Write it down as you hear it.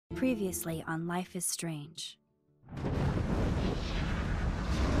Previously on Life is Strange.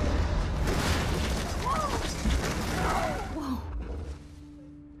 Whoa!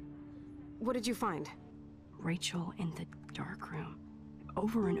 What did you find? Rachel in the dark room.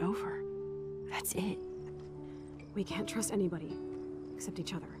 Over and over. That's it. We can't trust anybody. Except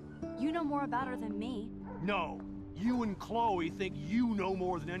each other. You know more about her than me. No. You and Chloe think you know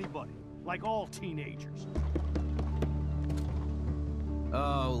more than anybody. Like all teenagers.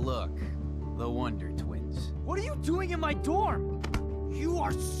 Oh, look. The Wonder Twins. What are you doing in my dorm? You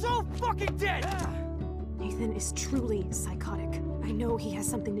are so fucking dead! Nathan is truly psychotic. I know he has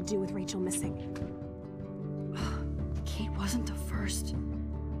something to do with Rachel missing. Kate wasn't the first.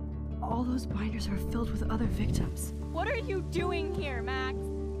 All those binders are filled with other victims. What are you doing here, Max?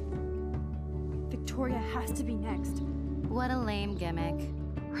 Victoria has to be next. What a lame gimmick.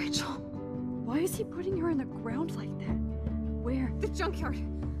 Rachel, why is he putting her in the ground like that? Where? The junkyard!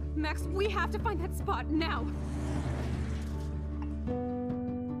 Max, we have to find that spot now!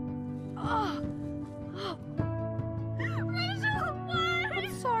 Rachel, what?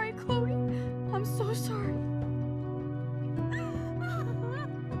 I'm sorry, Chloe. I'm so sorry.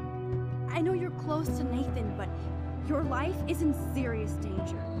 I know you're close to Nathan, but your life is in serious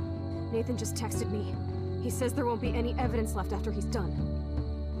danger. Nathan just texted me. He says there won't be any evidence left after he's done.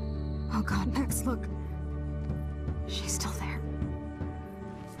 Oh god, Max, look. She's still there.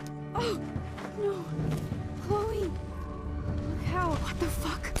 Oh, no. Chloe. Look how. What the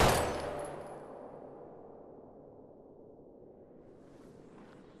fuck?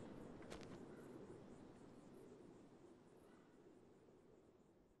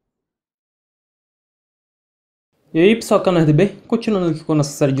 E aí pessoal, canal RDB, continuando aqui com a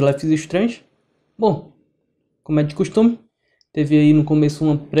nossa série de Life is Strange. Bom, como é de costume, teve aí no começo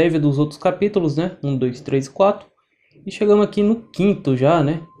uma prévia dos outros capítulos, né? 1, 2, 3 e 4. E chegamos aqui no quinto já,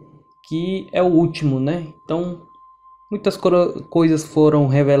 né? Que é o último, né? Então, muitas coisas foram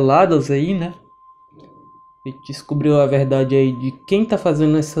reveladas aí, né? A gente descobriu a verdade aí de quem tá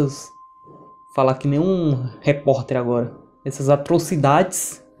fazendo essas... Falar que nem um repórter agora. Essas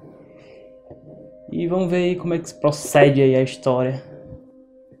atrocidades. E vamos ver aí como é que se procede aí a história.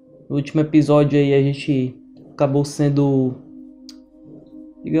 No último episódio aí a gente acabou sendo,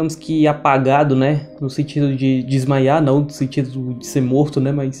 digamos que apagado, né? No sentido de desmaiar, não no sentido de ser morto,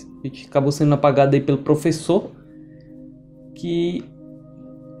 né? Mas a gente acabou sendo apagado aí pelo professor. Que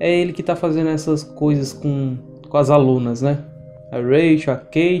é ele que tá fazendo essas coisas com as alunas, né? A Rachel, a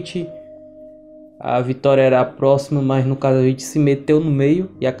Kate. A Vitória era a próxima, mas no caso a gente se meteu no meio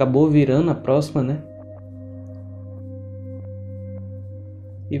e acabou virando a próxima, né?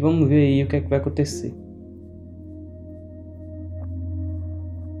 E vamos ver aí o que é que vai acontecer.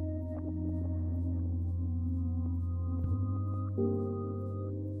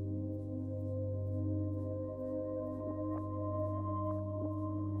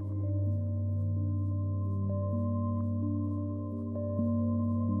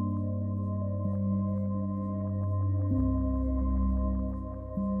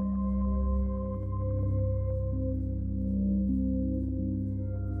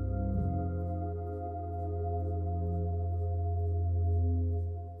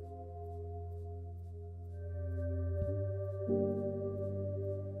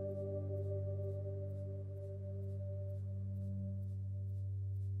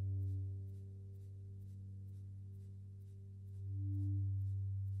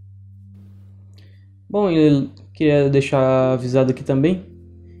 Bom, eu queria deixar avisado aqui também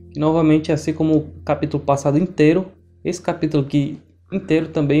que novamente, assim como o capítulo passado inteiro, esse capítulo aqui inteiro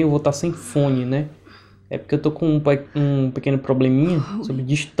também eu vou estar sem fone, né? É porque eu tô com um pequeno probleminha sobre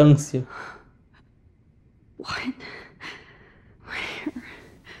distância. What? Where?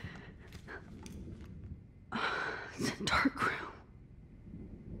 It's a dark room.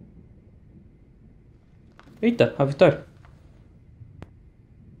 Eita, a Vitória.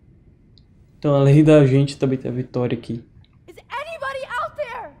 Então, além da gente, também tem a Vitória aqui. Is anybody out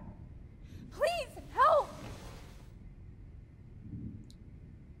there? Please help!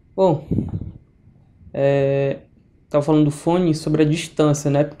 Bom, tava falando do fone sobre a distância,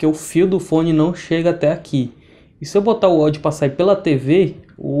 né? Porque o fio do fone não chega até aqui. E se eu botar o áudio para sair pela TV,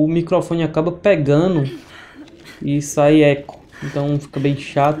 o microfone acaba pegando e sai eco. Então fica bem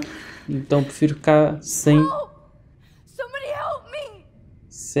chato. Então eu prefiro ficar sem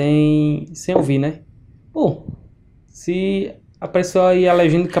ouvir, né? Bom, se apareceu aí a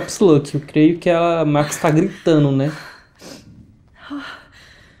legenda Capítulo, que eu creio que a Max tá gritando, né?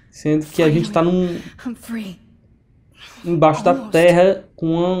 Sendo que a gente tá embaixo da terra,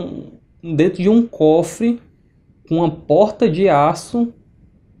 dentro de um cofre, com uma porta de aço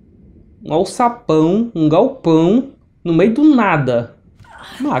Um alçapão, um galpão, no meio do nada.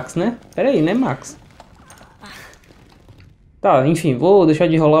 Max, né? Pera aí, né, Max? Tá, enfim, vou deixar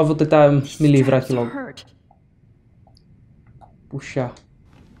de rolar, vou tentar me livrar aqui logo. Puxar.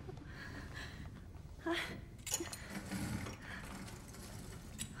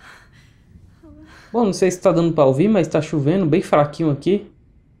 Bom, não sei se tá dando pra ouvir, mas tá chovendo bem fraquinho aqui.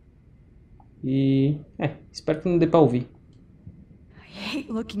 E... espero que não dê pra ouvir. I hate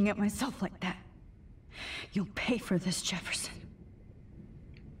looking at myself like that. You'll pay for this, Jefferson.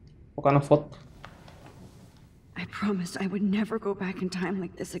 Focar na foto. I promised I would never go back in time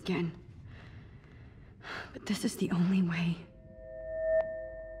like this again. But this is the only way.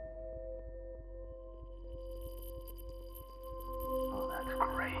 Oh, that's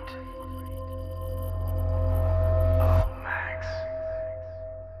great. Oh, Max.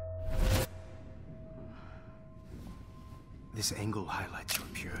 This angle highlights your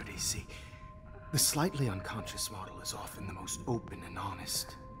purity. See, the slightly unconscious model is often the most open and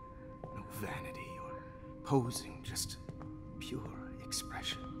honest. No vanity or posing, just pure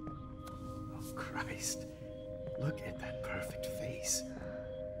expression. Oh, Christ. Look at that perfect face.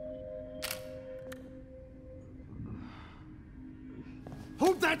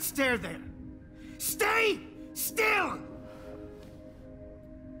 Hold that stare there! Stay still!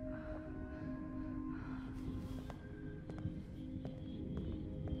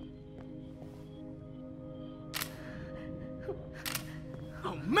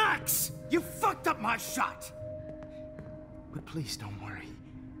 Oh, Max! You fucked up my shot! But please don't worry.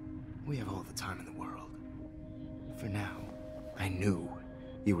 We have all the time in the world. For now, I knew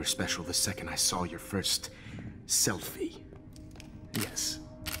you were special the second I saw your first selfie. Yes,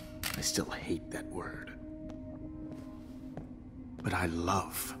 I still hate that word. But I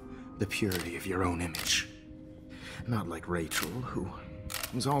love the purity of your own image. Not like Rachel, who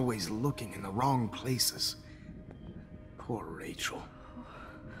was always looking in the wrong places. Poor Rachel.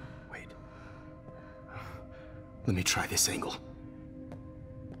 Wait. Let me try this angle.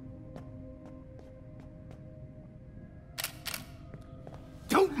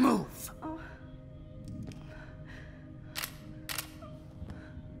 Don't move!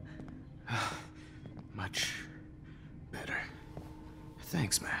 Much better.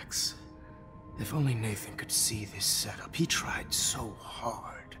 Thanks, Max. If only Nathan could see this setup. He tried so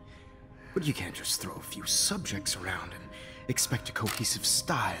hard. But you can't just throw a few subjects around and expect a cohesive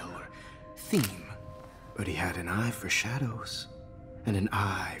style or theme. But he had an eye for shadows, and an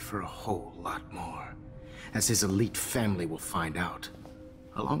eye for a whole lot more, as his elite family will find out,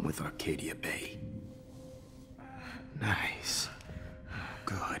 along with Arcadia Bay. Nice.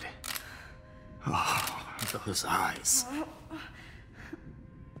 Good. Oh, those eyes.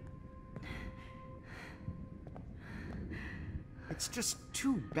 It's just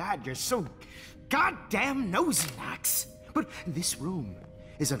too bad you're so goddamn nosy, Max. But this room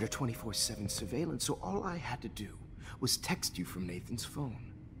is under 24/7 surveillance, so all I had to do was text you from Nathan's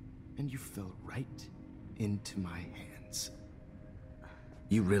phone. And you fell right into my hands.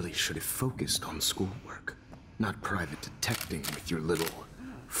 You really should have focused on schoolwork, not private detecting with your little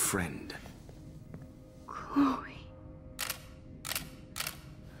friend. Chloe.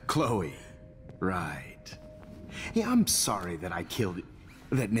 Chloe, right. Yeah, I'm sorry that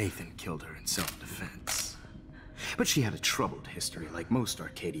that Nathan killed her in self-defense. But she had a troubled history like most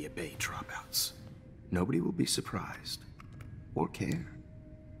Arcadia Bay dropouts. Nobody will be surprised, or care.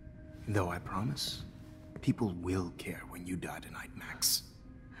 Though I promise, people will care when you die tonight, Max.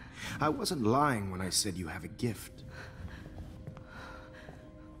 I wasn't lying when I said you have a gift.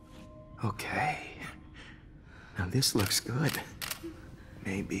 Okay. Now this looks good.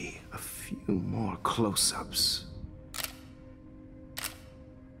 Maybe a few more close-ups.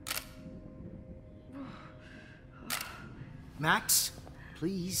 Max,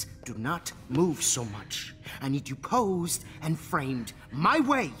 please do not move so much. I need you posed and framed my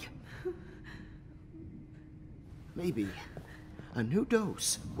way. Maybe a new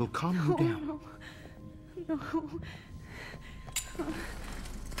dose will calm you down. No.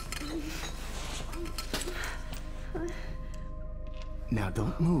 Now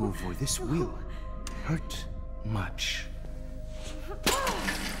don't move or this will hurt much.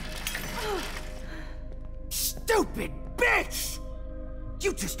 Stupid bitch!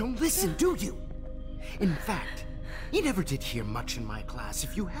 You just don't listen, do you? In fact, you never did hear much in my class.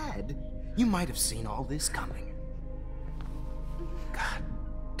 If you had, you might have seen all this coming. God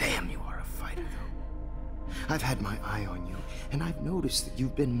damn, you are a fighter, though. I've had my eye on you, and I've noticed that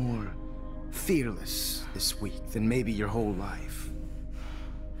you've been more fearless this week than maybe your whole life.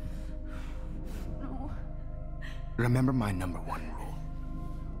 No. Remember my #1 rule.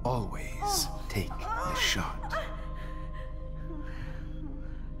 always take the shot.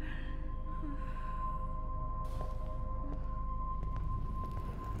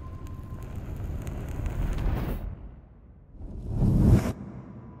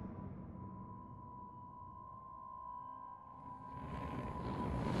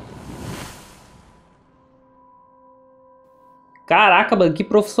 Caraca, mano, que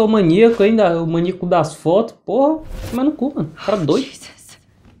professor maníaco ainda, o maníaco das fotos. Porra, mas no cu, mano. Cara doido. Jesus.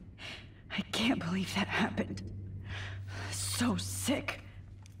 I can't believe that happened. So sick.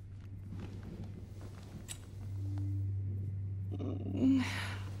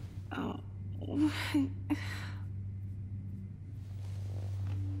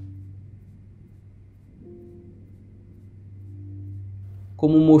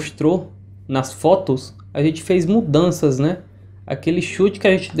 Como mostrou nas fotos, a gente fez mudanças, né? Aquele chute que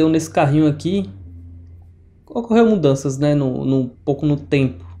a gente deu nesse carrinho aqui, ocorreu mudanças, né? Um pouco no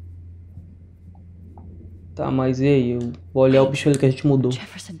tempo. Tá, mas e aí? Eu vou olhar o bicho ali que a gente mudou.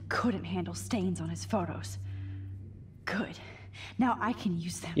 Jefferson couldn't handle stains on his photos. Good. Now I can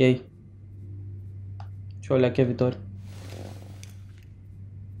use them. E aí? Deixa eu olhar aqui a Vitória.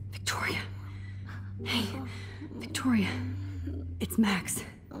 Victoria. Hey, Victoria. It's Max.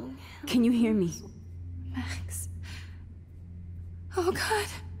 Can you hear me? Max. Oh God.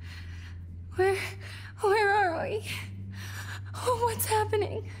 Where are we? Oh, what's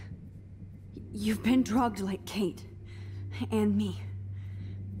happening? You've been drugged like Kate. And me.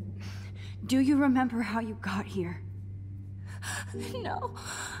 Do you remember how you got here? No,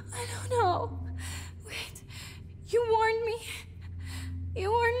 I don't know. Wait, you warned me.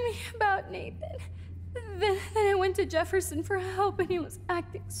 You warned me about Nathan. Then I went to Jefferson for help and he was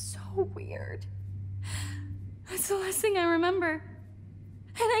acting so weird. That's the last thing I remember.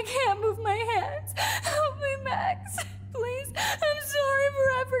 And I can't move my hands. Help me, Max. Please, I'm sorry for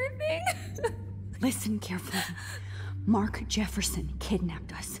everything. Listen carefully. Mark Jefferson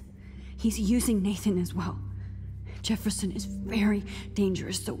kidnapped us. He's using Nathan as well. Jefferson is very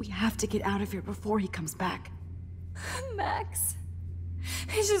dangerous, so we have to get out of here before he comes back. Max,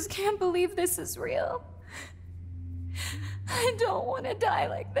 I just can't believe this is real. I don't want to die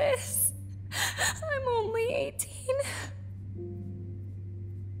like this. I'm only 18.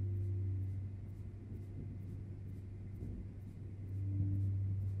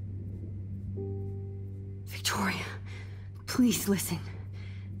 Victoria, please listen.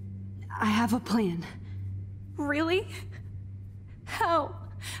 I have a plan. Really? How?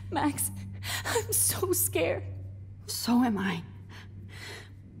 Max, I'm so scared. So am I.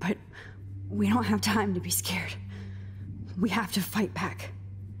 But we don't have time to be scared. We have to fight back.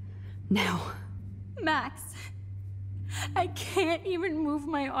 Now. Max, I can't even move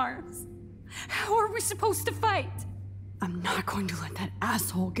my arms. How are we supposed to fight? I'm not going to let that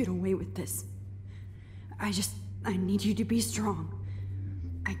asshole get away with this. I need you to be strong.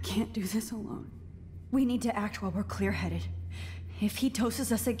 I can't do this alone. We need to act while we're clear-headed. If he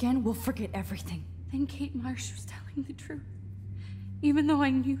doses us again, we'll forget everything. Then Kate Marsh was telling the truth. Even though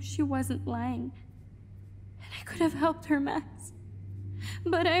I knew she wasn't lying. And I could have helped her, Max.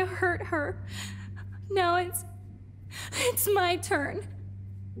 But I hurt her. Now it's my turn.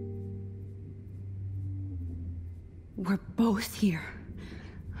 We're both here,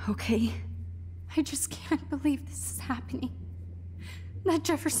 okay? I just can't believe this is happening. That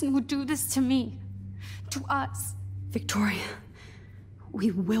Jefferson would do this to me. To us. Victoria,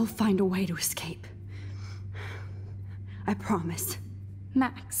 we will find a way to escape. I promise.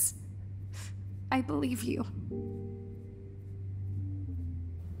 Max, I believe you.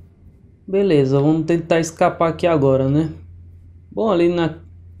 Beleza, vamos tentar escapar aqui agora, né? Bom, ali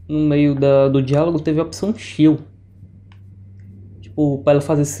no meio do diálogo teve a opção chill. Tipo, para ela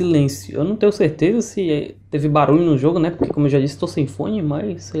fazer silêncio. Eu não tenho certeza se teve barulho no jogo, né? Porque como eu já disse, estou sem fone,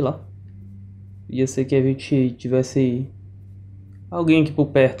 mas sei lá. Podia ser que a gente tivesse alguém aqui por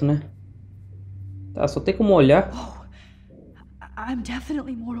perto, né? Tá, só tem como olhar. Oh, I'm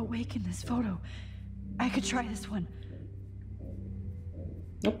definitely more awake in this photo. I could try this one.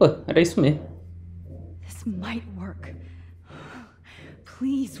 Opa, era isso mesmo. This might work.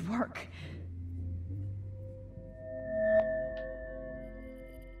 Please work.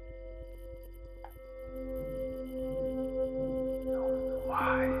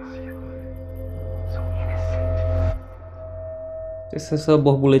 Não sei se essa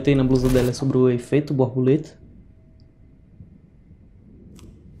borboleta aí na blusa dela é sobre o efeito borboleta.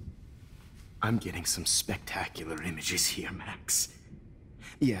 I'm getting some spectacular images here, Max.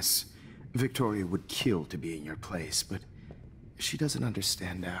 Yes, Victoria would kill to be in your place, but she doesn't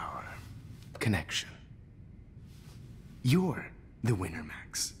understand our connection. You're The winner,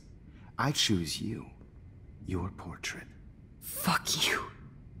 Max. I choose you. Your portrait. Fuck you.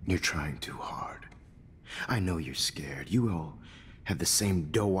 You're trying too hard. I know you're scared. You all have the same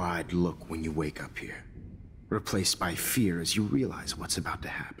doe-eyed look when you wake up here. Replaced by fear as you realize what's about to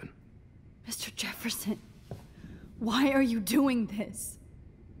happen. Mr. Jefferson, why are you doing this?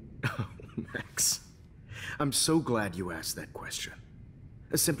 Oh, Max. I'm so glad you asked that question.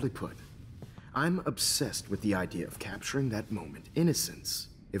 Simply put, I'm obsessed with the idea of capturing that moment innocence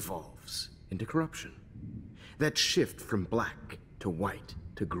evolves into corruption. That shift from black to white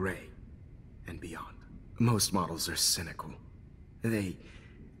to gray and beyond. Most models are cynical. They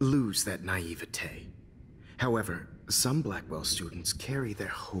lose that naivete. However, some Blackwell students carry their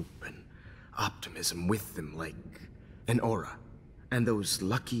hope and optimism with them like an aura. And those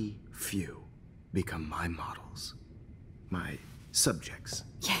lucky few become my models. My subjects.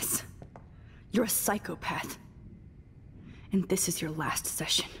 Yes. You're a psychopath. And this is your last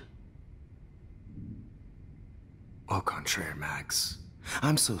session. Au contraire, Max.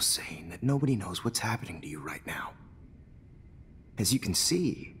 I'm so sane that nobody knows what's happening to you right now. As you can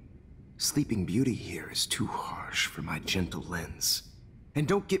see, Sleeping Beauty here is too harsh for my gentle lens. And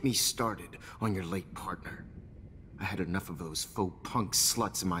don't get me started on your late partner. I had enough of those faux punk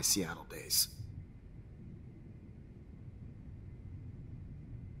sluts in my Seattle days.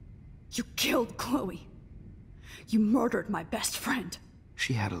 You killed Chloe. You murdered my best friend.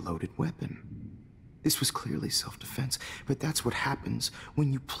 She had a loaded weapon. This was clearly self-defense, but that's what happens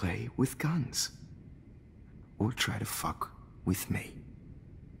when you play with guns. Or try to fuck with me.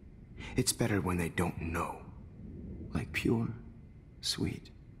 It's better when they don't know. Like pure,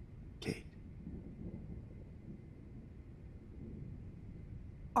 sweet Kate.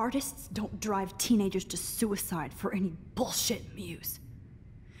 Artists don't drive teenagers to suicide for any bullshit muse.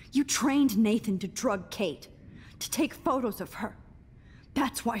 You trained Nathan to drug Kate, to take photos of her.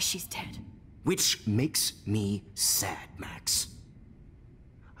 That's why she's dead. Which makes me sad, Max.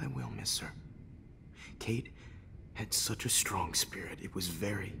 I will miss her. Kate had such a strong spirit, it was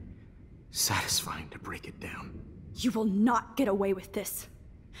very satisfying to break it down. You will not get away with this.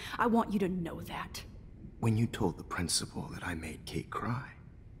 I want you to know that. When you told the principal that I made Kate cry,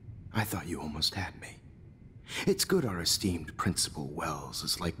 I thought you almost had me. It's good our esteemed Principal Wells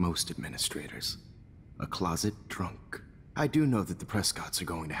is like most administrators. A closet drunk. I do know that the Prescotts are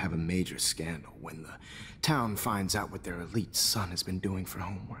going to have a major scandal when the town finds out what their elite son has been doing for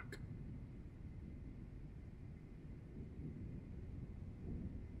homework.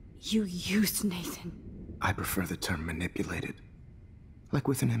 You used Nathan. I prefer the term manipulated. Like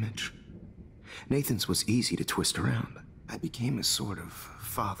with an image. Nathan's was easy to twist around. I became a sort of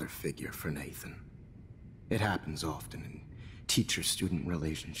father figure for Nathan. It happens often in teacher-student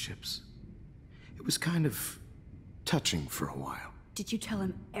relationships. It was kind of touching for a while. Did you tell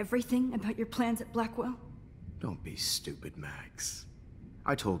him everything about your plans at Blackwell? Don't be stupid, Max.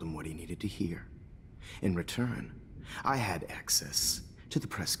 I told him what he needed to hear. In return, I had access to the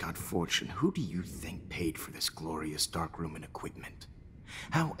Prescott fortune. Who do you think paid for this glorious darkroom and equipment?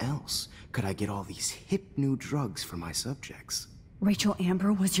 How else could I get all these hip new drugs for my subjects? Rachel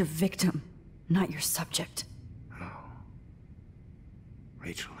Amber was your victim, not your subject. Oh.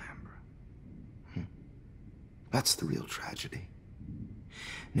 Rachel Amber. That's the real tragedy.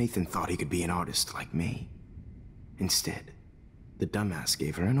 Nathan thought he could be an artist like me. Instead, the dumbass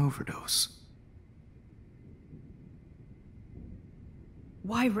gave her an overdose.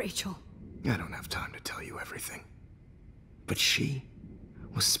 Why Rachel? I don't have time to tell you everything. But she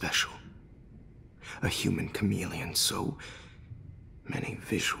was special. A human chameleon, so many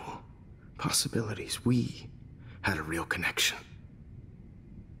visual possibilities. We had a real connection.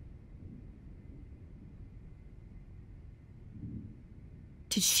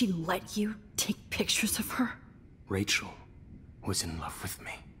 Did she let you take pictures of her? Rachel was in love with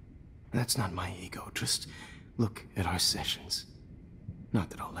me. That's not my ego, just look at our sessions. Not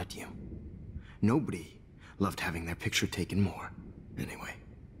that I'll let you. Nobody loved having their picture taken more. Anyway,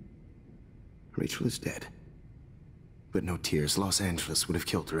 Rachel is dead. But no tears, Los Angeles would have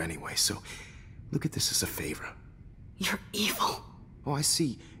killed her anyway, so look at this as a favor. You're evil. Oh, I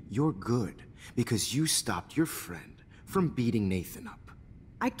see. You're good, because you stopped your friend from beating Nathan up.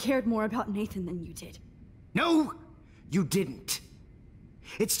 I cared more about Nathan than you did. No, you didn't.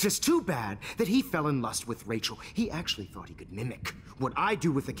 It's just too bad that he fell in lust with Rachel. He actually thought he could mimic what I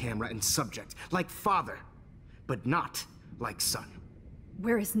do with the camera and subject, like father, but not like son.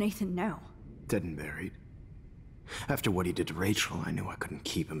 Where is Nathan now? Dead and buried. After what he did to Rachel, I knew I couldn't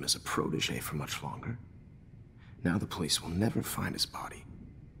keep him as a protege for much longer. Now the police will never find his body.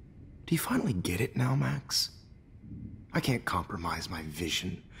 Do you finally get it now, Max? I can't compromise my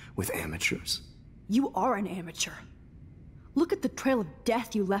vision with amateurs. You are an amateur. Look at the trail of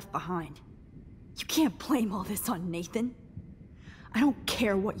death you left behind. You can't blame all this on Nathan. I don't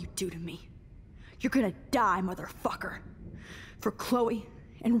care what you do to me. You're gonna die, motherfucker. For Chloe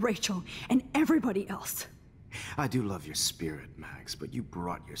and Rachel and everybody else. I do love your spirit, Max, but you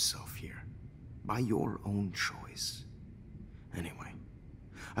brought yourself here. By your own choice. Anyway,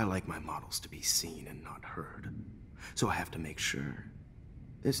 I like my models to be seen and not heard. So I have to make sure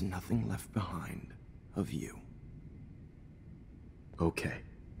there's nothing left behind of you. Okay.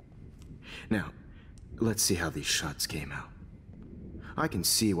 Now, let's see how these shots came out. I can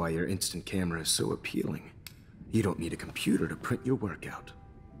see why your instant camera is so appealing. You don't need a computer to print your work out.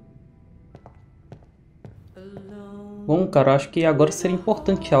 Bom, cara, acho que agora seria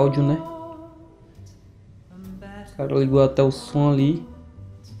importante áudio, né? O cara ligou até o som ali.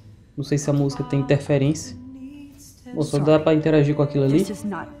 Não sei se a música tem interferência. Bom, só dá pra interagir com aquilo ali. This is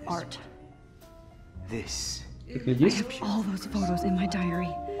not art. This. O que ele disse? I have all those photos in my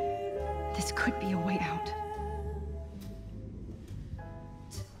diary. This could be a way out.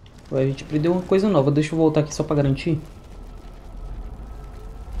 Ué, a gente aprendeu uma coisa nova. Deixa eu voltar aqui só pra garantir.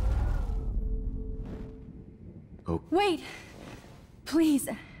 Wait! Please,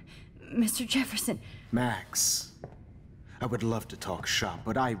 Mr. Jefferson. Max, I would love to talk shop,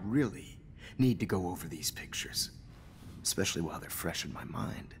 but I really need to go over these pictures. Especially while they're fresh in my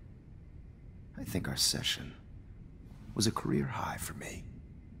mind. I think our session was a career high for me.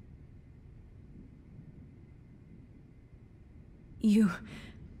 You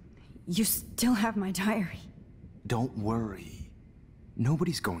still have my diary. Don't worry.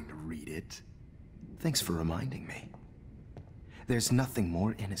 Nobody's going to read it. Thanks for reminding me. There's nothing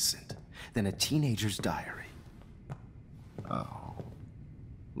more innocent than a teenager's diary. Oh,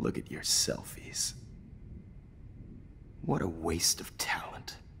 look at your selfies. What a waste of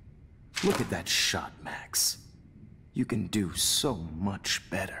talent. Look at that shot, Max. You can do so much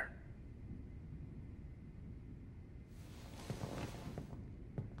better.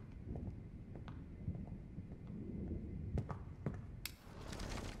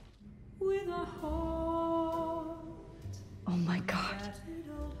 Oh my God.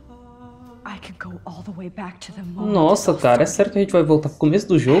 I could go all the way back to the moment. Nossa, cara, é sério que a gente vai voltar pro começo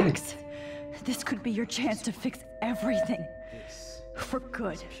do jogo? Max, this could be your chance to fix everything. For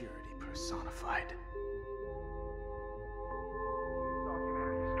good. Purity personified.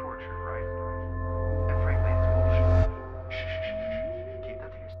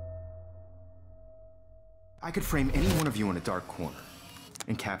 I could frame any one of you in a dark corner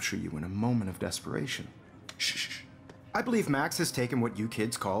and capture you in a moment of desperation. Shh. I believe Max has taken what you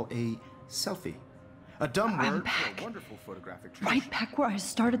kids call a selfie. A dumb word I'm for back. a wonderful photographic tradition. Right back where I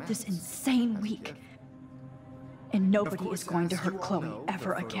started this insane week. And nobody is going to hurt Chloe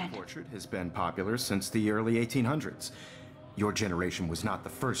ever again. The portrait has been popular since the early 1800s. Your generation was not the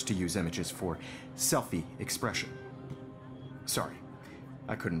first to use images for selfie expression. Sorry,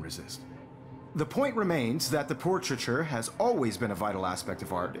 I couldn't resist. The point remains that the portraiture has always been a vital aspect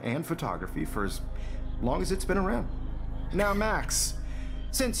of art and photography for as long as it's been around. Now, Max,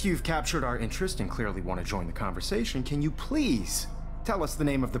 since you've captured our interest and clearly want to join the conversation, can you please tell us the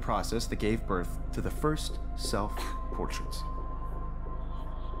name of the process that gave birth to the first self-portraits?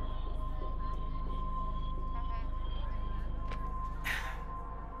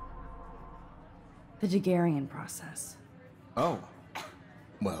 The Daguerrean process. Oh,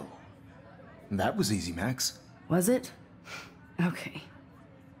 well, that was easy, Max. Was it? Okay.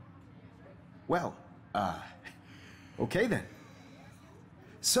 Well, okay then.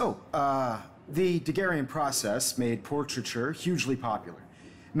 So, the Daguerrean process made portraiture hugely popular,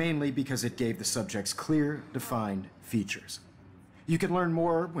 mainly because it gave the subjects clear, defined features. You can learn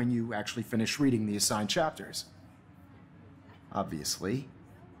more when you actually finish reading the assigned chapters. Obviously,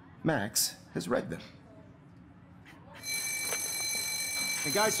 Max has read them.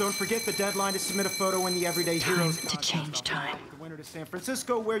 And guys, don't forget the deadline to submit a photo in the Everyday Heroes Time to change time. the winter to San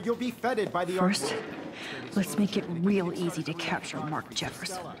Francisco, where you'll be feted by the First, let's make it real easy to capture Mark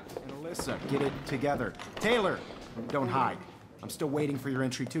Jefferson. And Alyssa, get it together. Taylor, don't hide. I'm still waiting for your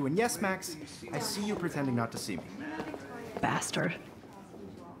entry too. And yes, Max, I see you pretending not to see me. Bastard.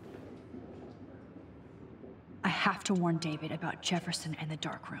 I have to warn David about Jefferson and the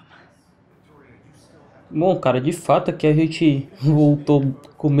dark room. Bom, cara, de fato aqui a gente voltou no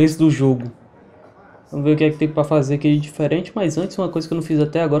começo do jogo. Vamos ver o que é que tem pra fazer aqui de diferente. Mas antes, uma coisa que eu não fiz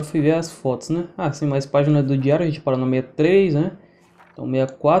até agora foi ver as fotos, né? Ah, sim, mais páginas do diário. A gente parou na 63, né? Então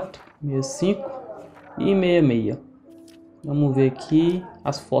 64, 65 e 66. Vamos ver aqui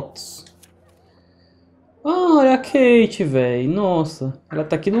as fotos. Ah, olha a Kate, velho. Nossa, ela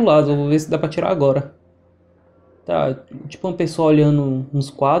tá aqui do lado. Eu vou ver se dá pra tirar agora. Tá, tipo uma pessoa olhando uns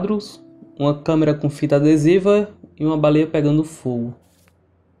quadros, uma câmera com fita adesiva e uma baleia pegando fogo.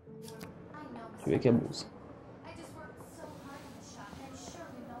 Deixa eu ver aqui a bolsa.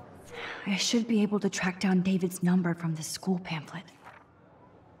 I should be able to track down David's number from the school pamphlet.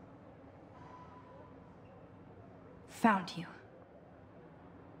 Found you.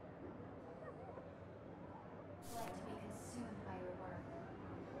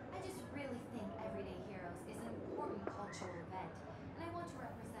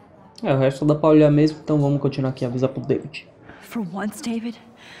 É, o resto dá pra olhar mesmo, então vamos continuar aqui e avisar pro David. For once, David,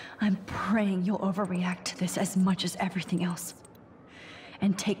 I'm praying you'll overreact to this as much as everything else.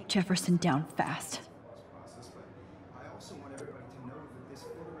 And take Jefferson down fast. I also want everybody to know that this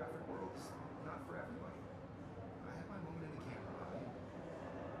photographic world is not for everybody. I had my moment in the camera, right?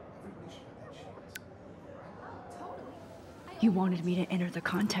 Everybody should have that chance. You wanted me to enter the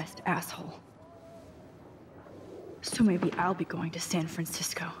contest, asshole. So maybe I'll be going to San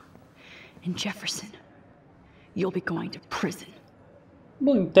Francisco. And Jefferson, you'll be going to prison.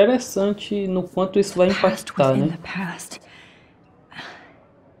 Bom, interessante no quanto isso vai impactar, né? The past.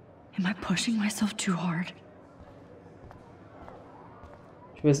 Am I pushing myself too hard?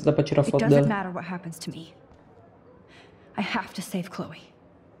 Deixa eu ver se dá pra tirar It foto doesn't dela. matter what happens to me. I have to save Chloe.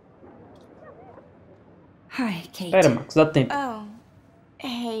 Hi, Kate. Pera, Max, dá tempo. Oh.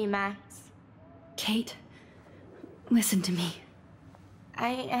 Hey, Max. Kate, listen to me.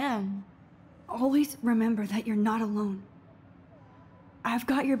 I am. Always remember that you're not alone. I've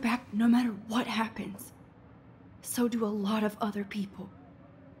got your back no matter what happens. So do a lot of other people.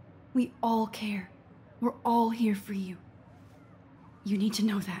 We all care. We're all here for you. You need to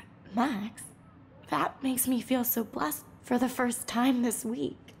know that. Max, that makes me feel so blessed for the first time this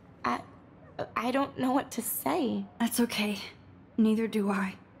week. I don't know what to say. That's okay. Neither do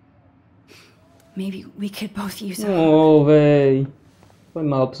I. Maybe we could both use a Oh, véi. Foi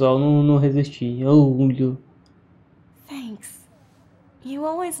mal, pessoal. Não resisti. Olho. Thanks. You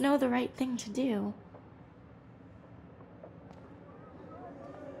always know the right thing to do.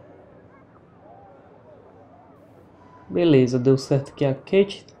 Beleza, deu certo aqui a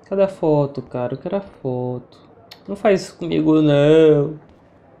Kate. Cadê a foto, cara? Eu quero a foto. Não faz isso comigo, não.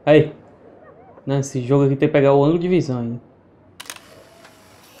 Aí. Nesse jogo aqui tem que pegar o ângulo de visão, hein?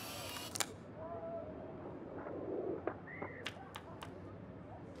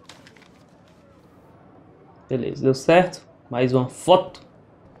 Beleza, deu certo. Mais uma foto.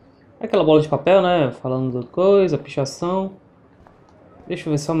 Aquela bola de papel, né? Falando da coisa, pichação. Deixa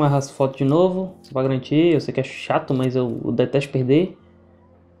eu ver se eu amarrar essa foto de novo. Só pra garantir. Eu sei que é chato, mas eu detesto perder.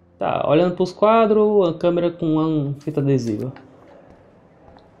 Tá, olhando pros quadros, a câmera com uma fita adesiva.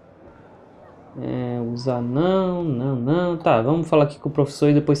 Usar não. Tá, vamos falar aqui com o professor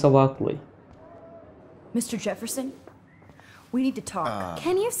e depois salvar a Chloe. Mr. Jefferson, we need to talk.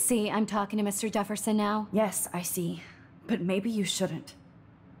 Can you see I'm talking to Mr. Jefferson now? Yes, I see. But maybe you shouldn't.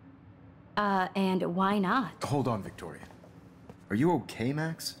 And why not? Hold on, Victoria. Are you okay,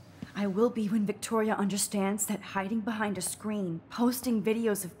 Max? I will be when Victoria understands that hiding behind a screen, posting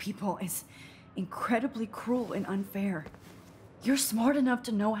videos of people is incredibly cruel and unfair. You're smart enough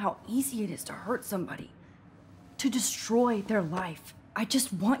to know how easy it is to hurt somebody, to destroy their life. I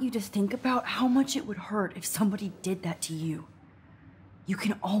just want you to think about how much it would hurt if somebody did that to you. You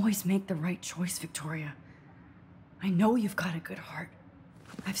can always make the right choice, Victoria. I know you've got a good heart.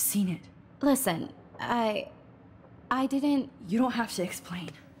 I've seen it. Listen, I didn't... You don't have to explain.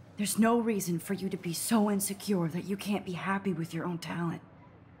 There's no reason for you to be so insecure that you can't be happy with your own talent.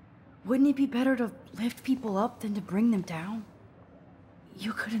 Wouldn't it be better to lift people up than to bring them down?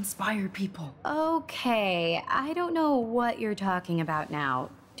 You could inspire people. Okay, I don't know what you're talking about now.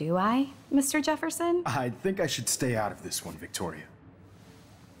 Do I, Mr. Jefferson? I think I should stay out of this one, Victoria.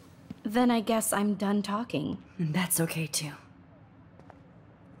 Then I guess I'm done talking. And that's okay too.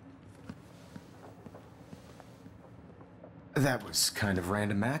 That was kind of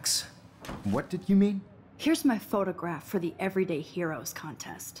random, Max. What did you mean? Here's my photograph for the Everyday Heroes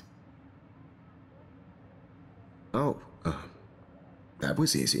contest. Oh, that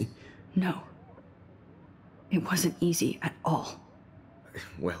was easy. No. It wasn't easy at all.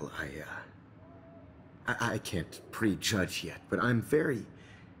 Well, I can't prejudge yet, but I'm very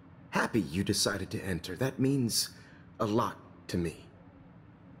happy you decided to enter. That means a lot to me.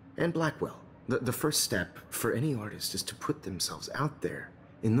 And Blackwell. The first step for any artist is to put themselves out there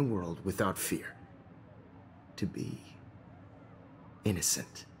in the world without fear. To be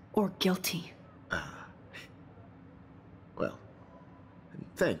innocent. Or guilty. Well,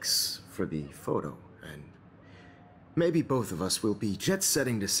 thanks for the photo, and Maybe both of us will be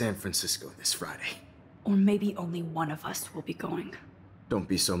jet-setting to San Francisco this Friday. Or maybe only one of us will be going. Don't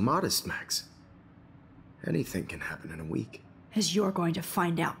be so modest, Max. Anything can happen in a week. As you're going to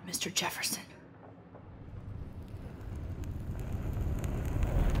find out, Mr. Jefferson.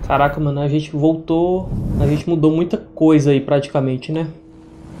 Caraca, mano, a gente voltou, a gente mudou muita coisa aí praticamente, né?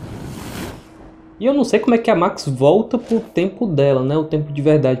 E eu não sei como é que a Max volta pro tempo dela, né? O tempo de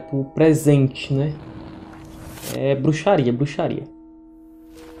verdade, pro presente, né? É bruxaria, bruxaria.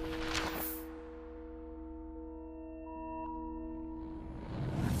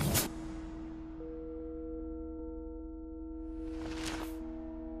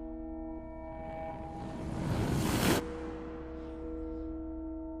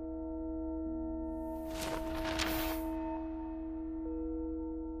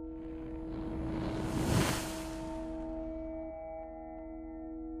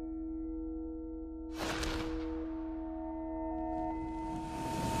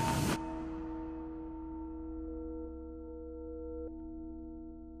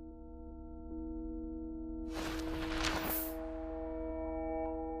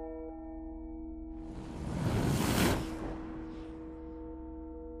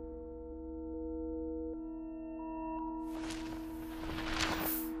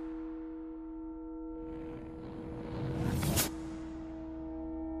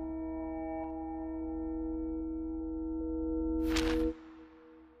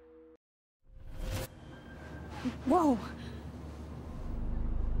 Whoa!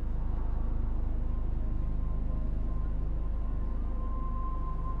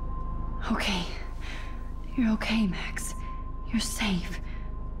 Okay. You're okay, Max. You're safe.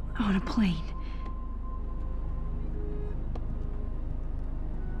 On a plane.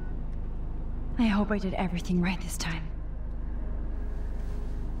 I hope I did everything right this time.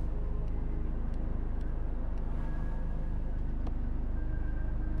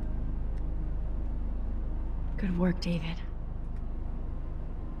 Good work, David.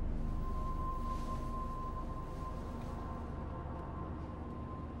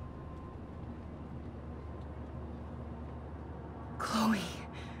 Chloe.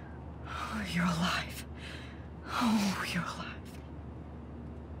 Oh, you're alive. Oh, you're alive.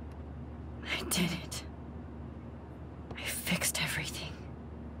 I did it. I fixed everything.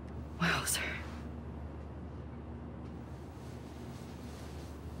 Wowzer.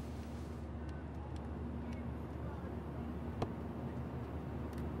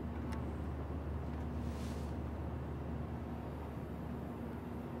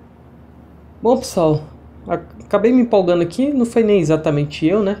 Bom, pessoal, acabei me empolgando aqui, não foi nem exatamente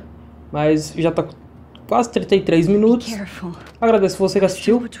eu, né? Mas já tá quase 33 minutos. Agradeço você que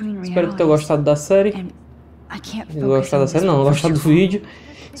assistiu, espero que tenha gostado da série. Gostado da série não, gostado do vídeo.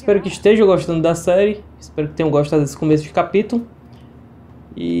 Espero que estejam gostando da série, espero que tenham gostado desse começo de capítulo.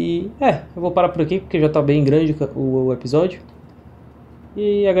 E eu vou parar por aqui porque já tá bem grande o episódio.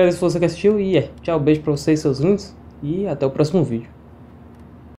 E agradeço você que assistiu e tchau, beijo pra vocês, seus lindos, e até o próximo vídeo.